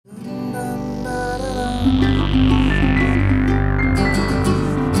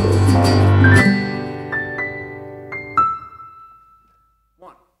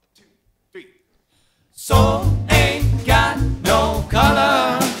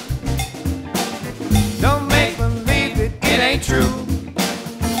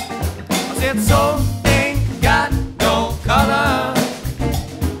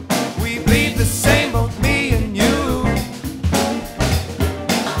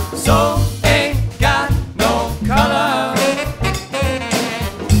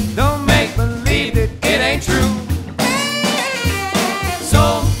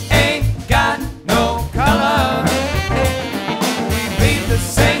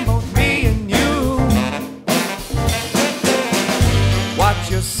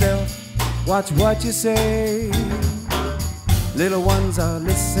Watch what you say. Little ones are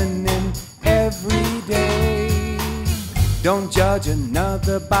listening every day. Don't judge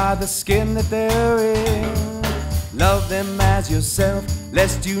another by the skin that they're in. Love them as yourself,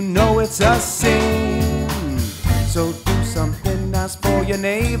 lest you know it's a sin. So do something nice for your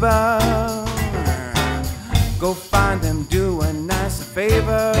neighbor. Go find them, do a nice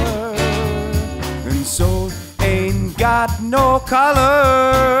favor. And soul ain't got no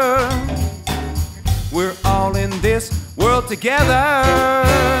color. We're all in this world together.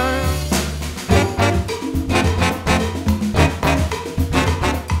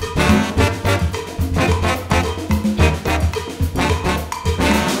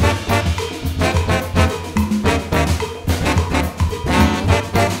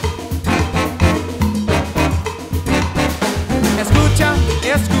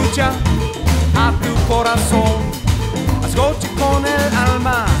 Escucha a tu corazón, escucha con el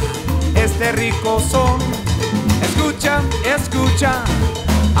alma este rico son. Escucha, escucha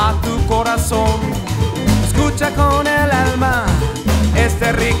a tu corazón, escucha con el alma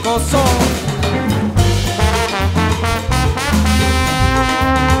este rico son.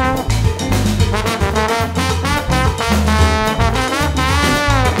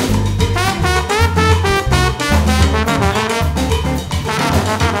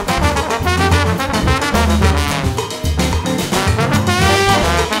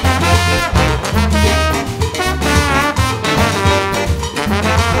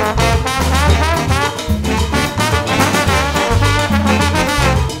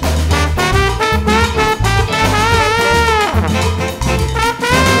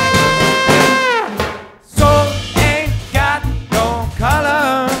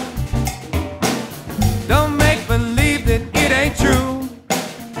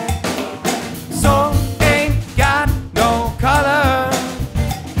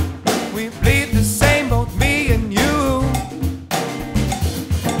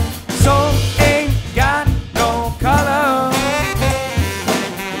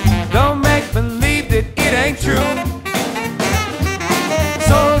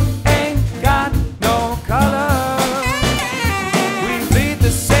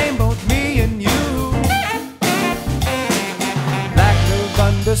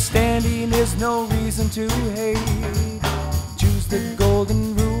 Understanding is no reason to hate. Choose the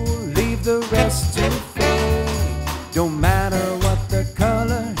golden rule, leave the rest to fate. Don't matter what the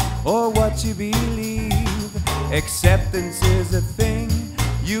color or what you believe. Acceptance is a thing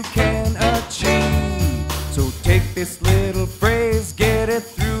you can achieve. So take this little phrase, get it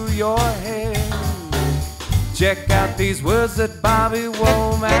through your head. Check out these words that Bobby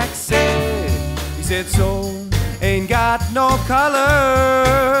Womack said. He said, soul ain't got no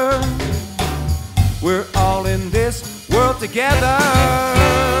color. We're all in this world together.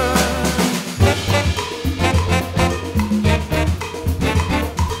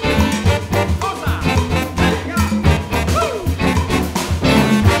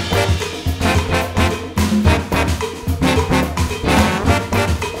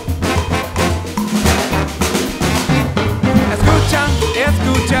 Escucha,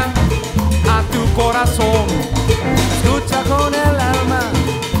 escucha a tu corazón. Escucha con el alma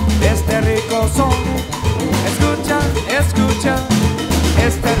este rico son. Escucha, escucha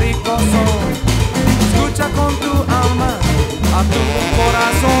este rico son. Escucha con tu alma a tu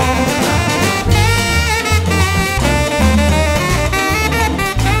corazón.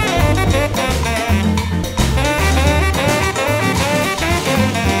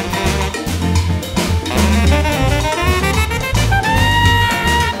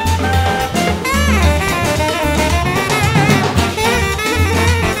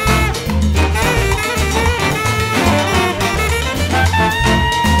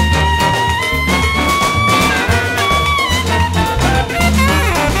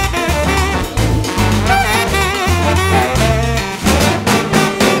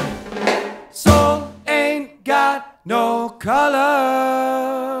 No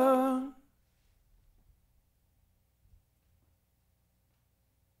color.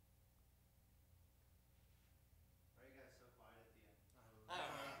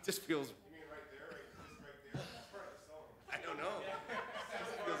 Just feels. You mean right there? Right there? That's part of the song. I don't know. It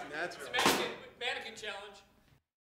feels natural. It's a mannequin challenge.